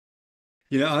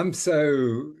I'm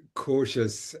so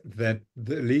cautious that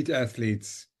the elite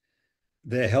athletes,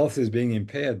 their health is being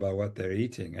impaired by what they're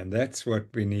eating, and that's what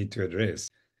we need to address.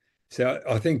 So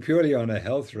I think purely on a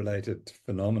health-related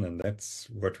phenomenon, that's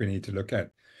what we need to look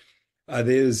at.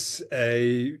 There's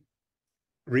a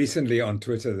recently on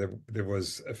Twitter there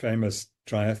was a famous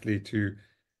triathlete who,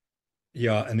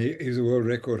 yeah, and he's a world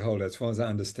record holder as far as I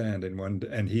understand in one,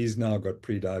 and he's now got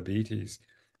pre-diabetes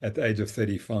at the age of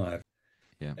 35,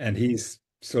 Yeah. and he's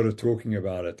sort of talking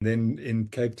about it. And then in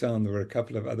Cape Town, there were a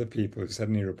couple of other people who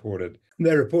suddenly reported.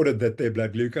 They reported that their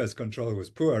blood glucose control was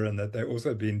poor and that they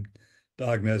also been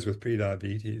diagnosed with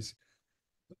pre-diabetes.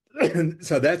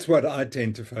 So that's what I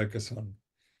tend to focus on.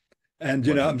 And,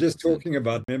 I'm just 100%. talking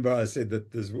about, remember I said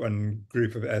that there's one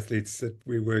group of athletes that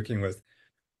we're working with.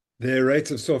 Their rates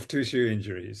of soft tissue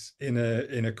injuries in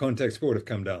a contact sport have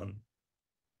come down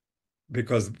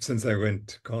because since they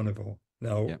went carnivore.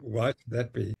 Now, Yeah. why should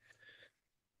that be?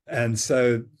 And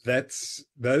so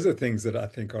those are things that I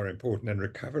think are important, and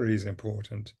recovery is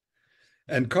important.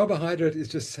 And carbohydrate is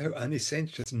just so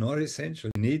unessential. It's not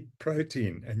essential. You need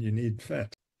protein and you need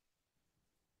fat.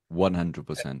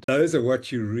 100%. Those are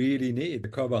what you really need. The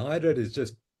carbohydrate is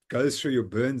just goes through your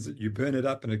burns, you burn it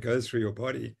up and it goes through your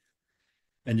body.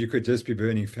 And you could just be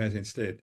burning fat instead.